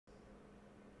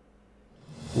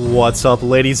What's up,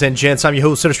 ladies and gents? I'm your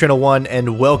host, Channel1,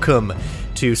 and welcome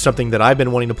to something that I've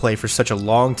been wanting to play for such a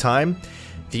long time.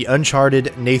 The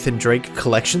Uncharted Nathan Drake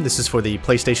collection. This is for the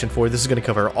PlayStation 4. This is going to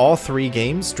cover all three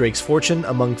games: Drake's Fortune,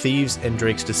 Among Thieves, and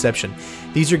Drake's Deception.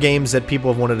 These are games that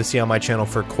people have wanted to see on my channel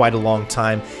for quite a long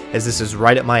time, as this is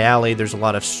right up my alley. There's a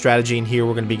lot of strategy in here.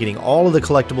 We're going to be getting all of the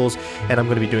collectibles, and I'm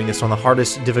going to be doing this on the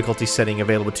hardest difficulty setting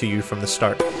available to you from the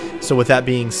start. So with that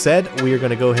being said, we are going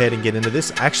to go ahead and get into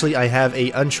this. Actually, I have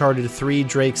a Uncharted 3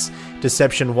 Drake's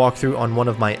Deception walkthrough on one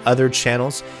of my other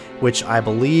channels, which I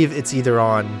believe it's either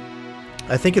on...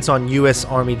 I think it's on US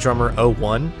Army Drummer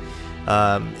 01.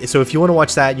 So if you want to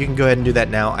watch that, you can go ahead and do that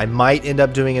now. I might end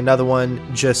up doing another one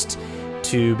just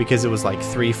because it was like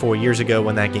 3-4 years ago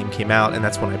when that game came out, and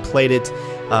that's when I played it.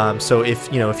 So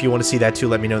if you want to see that too,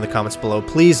 let me know in the comments below.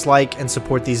 Please like and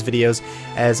support these videos,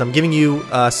 as I'm giving you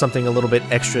something a little bit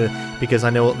extra, because I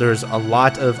know there's a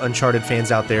lot of Uncharted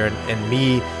fans out there, and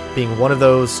me being one of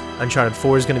those. Uncharted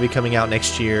 4 is going to be coming out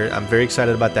next year. I'm very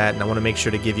excited about that, and I want to make sure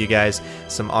to give you guys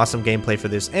some awesome gameplay for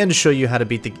this and to show you how to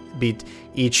beat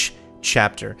each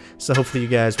chapter. So hopefully you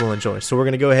guys will enjoy. So we're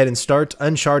going to go ahead and start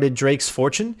Uncharted Drake's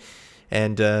Fortune,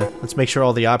 and let's make sure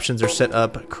all the options are set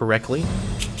up correctly.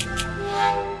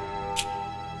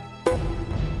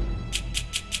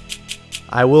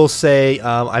 I will say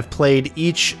I've played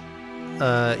each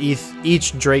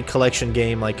Drake collection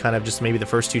game, like kind of just maybe the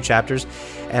first 2 chapters,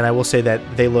 and I will say that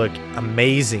they look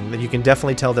amazing. That you can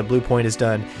definitely tell that Bluepoint has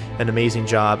done an amazing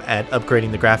job at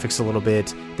upgrading the graphics a little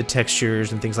bit. The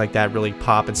textures and things like that really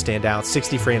pop and stand out.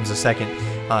 60 frames a second.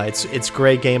 It's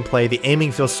great gameplay. The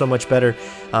aiming feels so much better.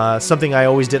 Something I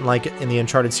always didn't like in the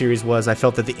Uncharted series was I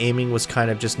felt that the aiming was kind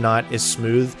of just not as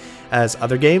smooth as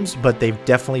other games, but they've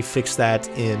definitely fixed that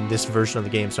in this version of the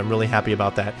game, so I'm really happy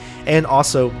about that. And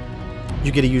also,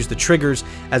 you get to use the triggers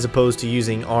as opposed to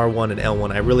using R1 and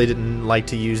L1. I really didn't like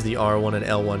to use the R1 and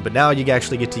L1, but now you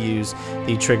actually get to use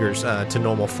the triggers to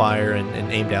normal fire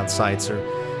and aim down sights, or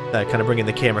kind of bringing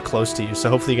the camera close to you. So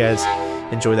hopefully you guys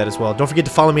enjoy that as well. Don't forget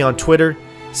to follow me on Twitter,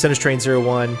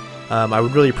 CenterStrain01. I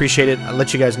would really appreciate it. I'll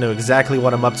let you guys know exactly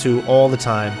what I'm up to all the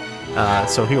time.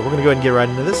 So here, we're going to go ahead and get right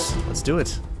into this. Let's do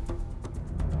it.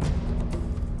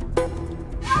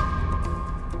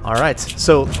 Alright,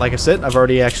 so like I said, I've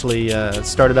already actually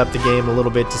started up the game a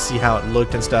little bit to see how it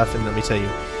looked and stuff, and let me tell you,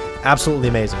 absolutely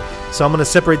amazing. So I'm going to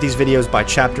separate these videos by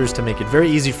chapters to make it very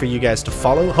easy for you guys to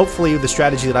follow. Hopefully the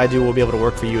strategy that I do will be able to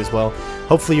work for you as well.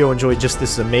 Hopefully you'll enjoy just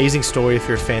this amazing story if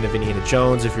you're a fan of Indiana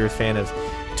Jones, if you're a fan of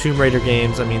Tomb Raider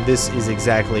games. I mean, this is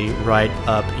exactly right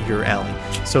up your alley.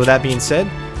 So with that being said,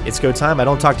 it's go time. I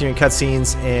don't talk to you in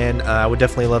cutscenes, and I would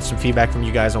definitely love some feedback from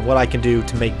you guys on what I can do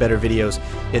to make better videos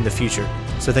in the future.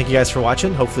 So thank you guys for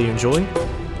watching. Hopefully you enjoy.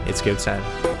 It's go time.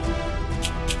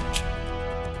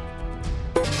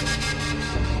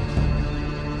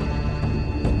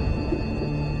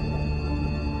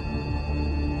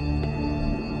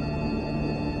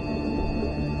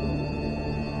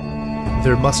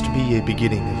 There must be a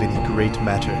beginning of any great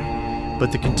matter,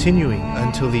 but the continuing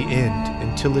until the end,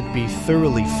 until it be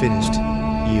thoroughly finished,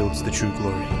 yields the true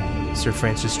glory. Sir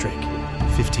Francis Drake,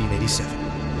 1587.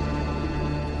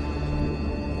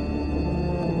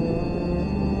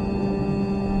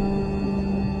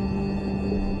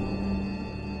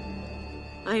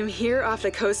 I am here off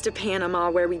the coast of Panama,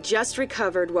 where we just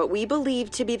recovered what we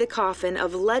believe to be the coffin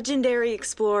of legendary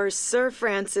explorer Sir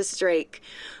Francis Drake,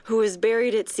 who was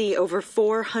buried at sea over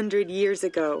 400 years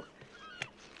ago.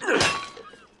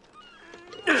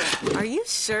 Are you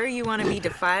sure you want to be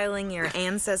defiling your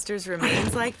ancestors'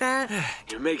 remains like that?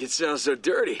 You make it sound so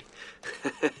dirty.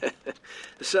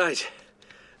 Besides,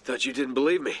 thought you didn't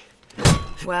believe me.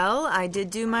 Well, I did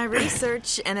do my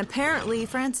research, and apparently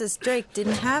Francis Drake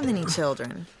didn't have any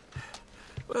children.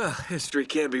 Well, history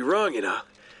can't be wrong, you know.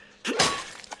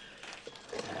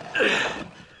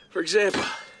 For example,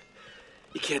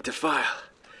 you can't defile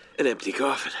an empty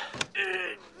coffin.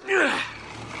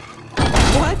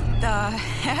 What the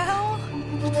hell?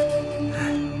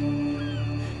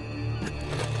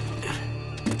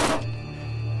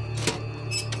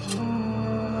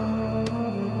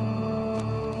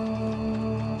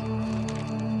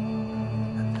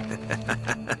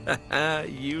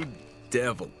 You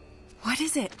devil. What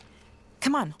is it?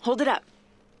 Come on, hold it up.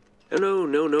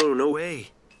 No way.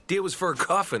 Deal was for a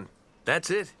coffin. That's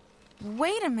it.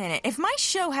 Wait a minute. If my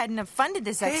show hadn't have funded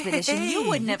this expedition, you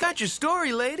wouldn't have... You got your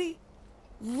story, lady.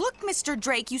 Look, Mr.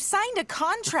 Drake, you signed a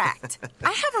contract.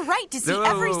 I have a right to see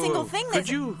every single thing that's... Could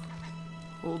you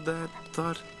hold that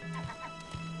thought?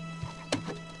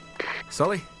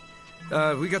 Sully,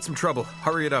 we got some trouble.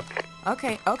 Hurry it up.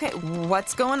 Okay.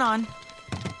 What's going on?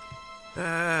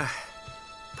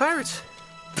 Pirates.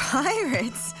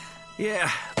 Pirates?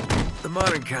 Yeah, the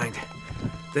modern kind.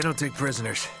 They don't take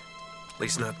prisoners. At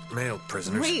least not male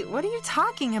prisoners. Wait, what are you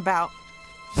talking about?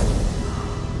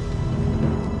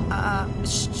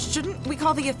 Shouldn't we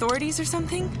call the authorities or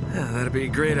something? Yeah, that'd be a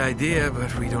great idea,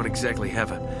 but we don't exactly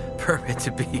have a permit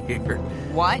to be here.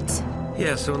 What?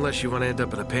 Yeah, so unless you want to end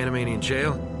up in a Panamanian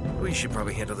jail, we should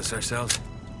probably handle this ourselves.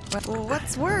 Well,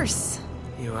 what's worse?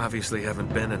 You obviously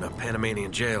haven't been in a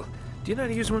Panamanian jail. Do you know how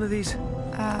to use one of these?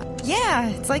 Yeah,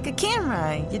 it's like a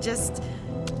camera. You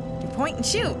point and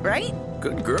shoot, right?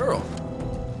 Good girl.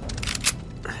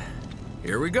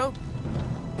 Here we go.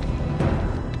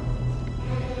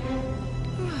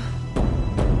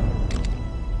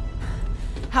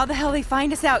 How the hell they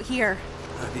find us out here?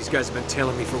 These guys have been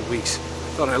tailing me for weeks.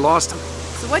 Thought I lost them.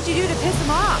 So what'd you do to piss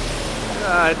them off?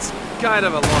 It's kind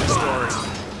of a long story.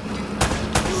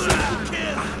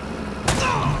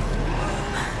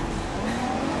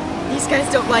 These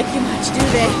guys don't like you much, do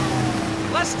they?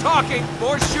 Less talking,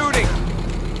 more shooting.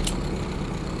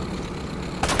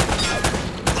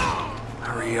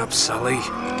 Hurry up, Sully.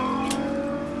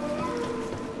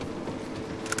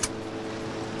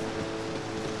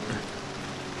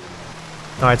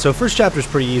 Alright, so first chapter is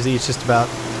pretty easy. It's just about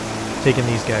taking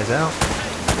these guys out.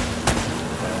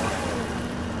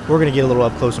 We're going to get a little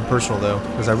up close and personal, though,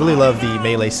 because I really love the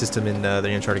melee system in the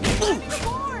Uncharted games.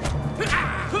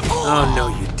 Oh, no,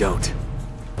 you don't.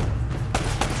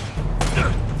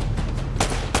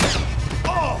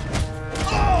 All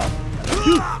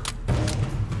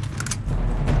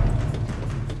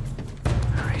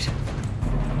right.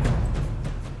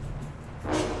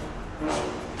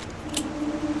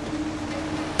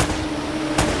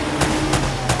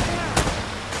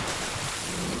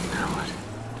 Now what?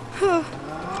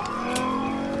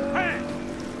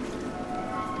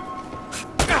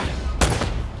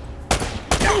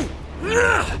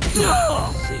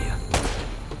 See ya.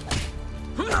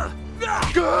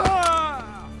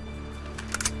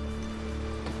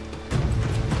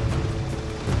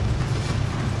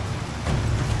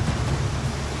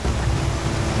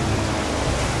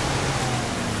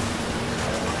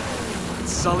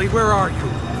 Sully, where are you?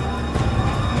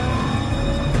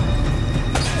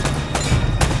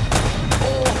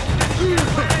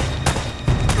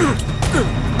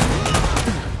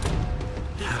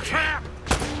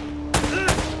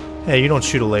 Hey, you don't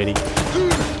shoot a lady.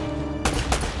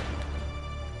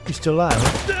 You still alive, huh?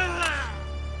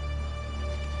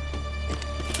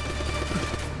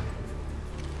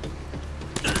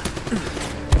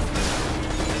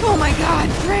 Oh my god,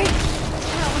 Drake!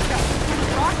 That was a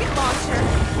rocket launcher.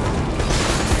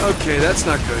 Okay, that's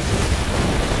not good.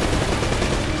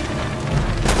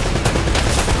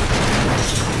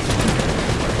 What's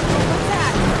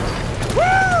that?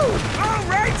 Woo! All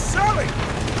right, Sully!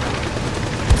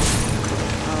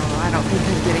 Oh, I don't think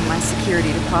I'm getting my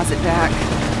security deposit back.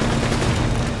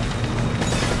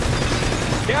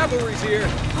 Cavalry's here.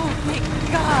 Oh, thank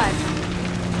God.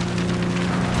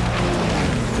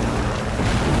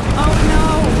 Oh no!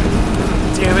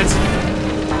 Damn it!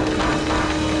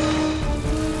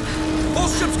 Whole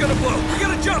ship's gonna blow. We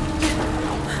gotta jump.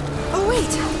 Oh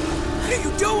wait. What are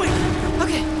you doing?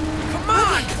 Okay. Come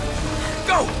on!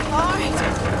 Go! All right.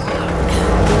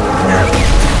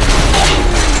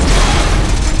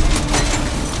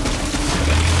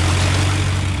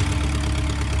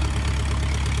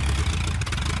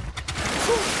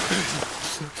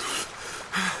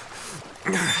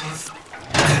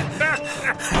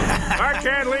 I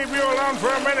can't leave you alone for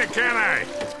a minute, can I?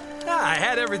 I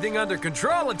had everything under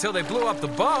control until they blew up the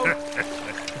boat.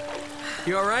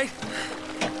 You all right?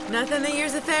 Nothing that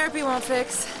years of therapy won't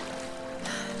fix.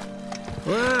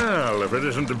 Well, if it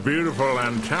isn't the beautiful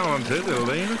and talented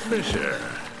Elena Fisher.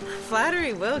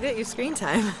 Flattery will get you screen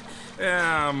time.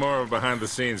 Yeah, I'm more of a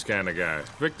behind-the-scenes kind of guy.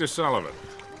 Victor Sullivan.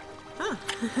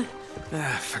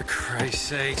 For Christ's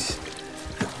sakes.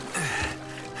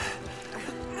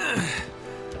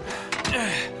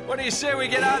 What do you say we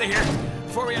get out of here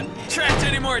before we attract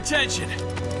any more attention?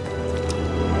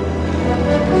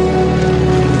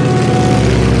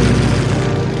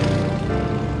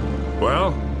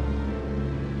 Well?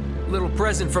 Little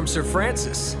present from Sir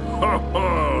Francis.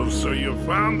 Oh, so you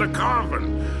found the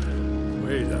coffin.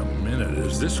 Wait a minute,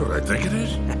 is this what I think it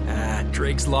is?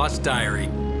 Drake's lost diary.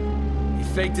 He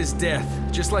faked his death,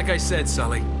 just like I said,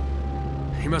 Sully.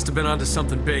 He must have been onto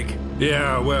something big.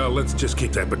 Yeah, well, let's just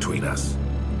keep that between us.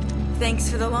 Thanks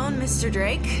for the loan, Mr.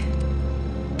 Drake.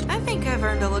 I think I've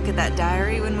earned a look at that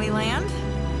diary when we land.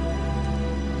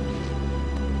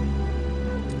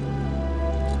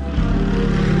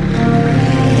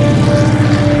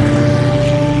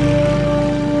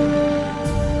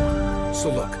 So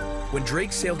look, when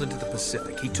Drake sailed into the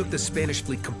Pacific, he took the Spanish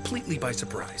fleet completely by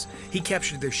surprise. He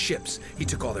captured their ships, he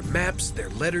took all their maps, their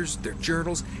letters, their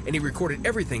journals, and he recorded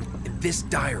everything in this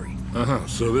diary.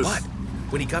 So this... But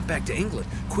when he got back to England,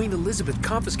 Queen Elizabeth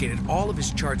confiscated all of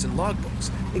his charts and logbooks,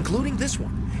 including this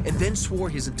one, and then swore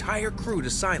his entire crew to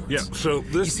silence. Yeah, so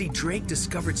this... You see, Drake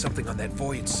discovered something on that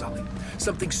voyage, Sully.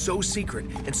 Something so secret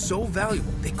and so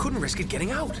valuable, they couldn't risk it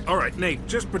getting out. All right, Nate,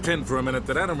 just pretend for a minute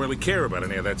that I don't really care about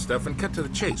any of that stuff and cut to the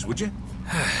chase, would you?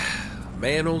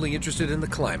 Man only interested in the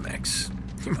climax.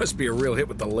 He must be a real hit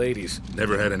with the ladies.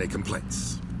 Never had any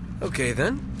complaints. Okay,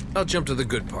 then. I'll jump to the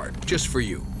good part, just for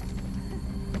you.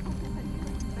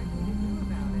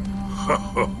 Ho,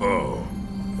 ho, ho.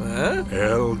 Huh?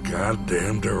 El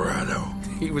goddamn Dorado.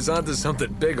 He was onto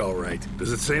something big, all right.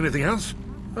 Does it say anything else?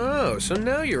 Oh, so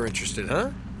now you're interested, huh?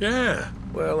 Yeah.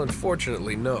 Well,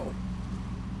 unfortunately, no.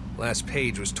 Last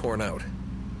page was torn out.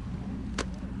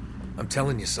 I'm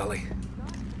telling you, Sully.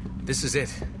 This is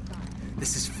it.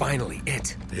 This is finally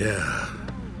it. Yeah.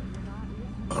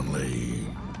 Only...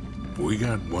 we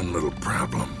got one little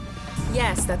problem.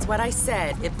 Yes, that's what I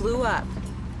said. It blew up.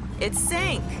 It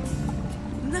sank.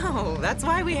 No, that's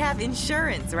why we have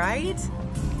insurance, right?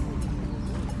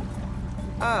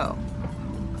 Oh.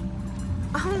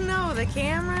 Oh no, the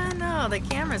camera? No, the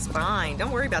camera's fine.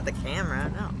 Don't worry about the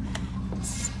camera, no.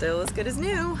 Still as good as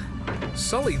new.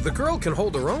 Sully, the girl can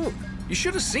hold her own. You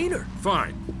should have seen her.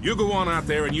 Fine. You go on out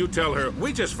there and you tell her,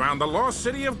 we just found the lost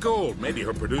city of gold. Maybe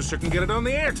her producer can get it on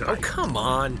the air tonight. Oh, come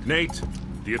on. Nate,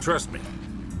 do you trust me?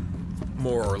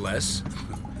 More or less.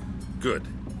 Good.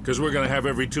 Because we're gonna have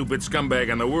every two-bit scumbag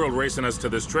in the world racing us to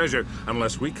this treasure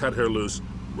unless we cut her loose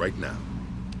right now.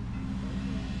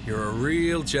 You're a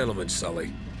real gentleman,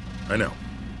 Sully. I know.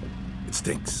 It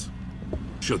stinks.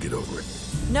 She'll get over it.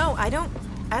 No, I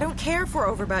don't care for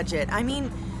over budget. I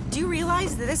mean, do you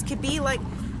realize that this could be like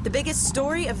the biggest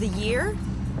story of the year?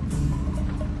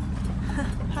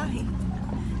 Hi.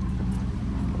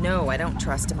 No, I don't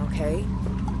trust him, okay?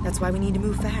 That's why we need to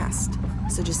move fast.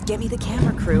 So just get me the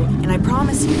camera crew, and I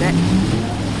promise you that...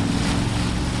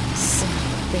 Son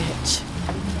of a bitch.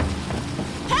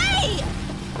 Hey!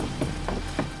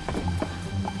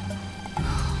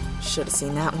 Should have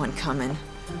seen that one coming.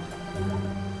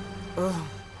 Ugh.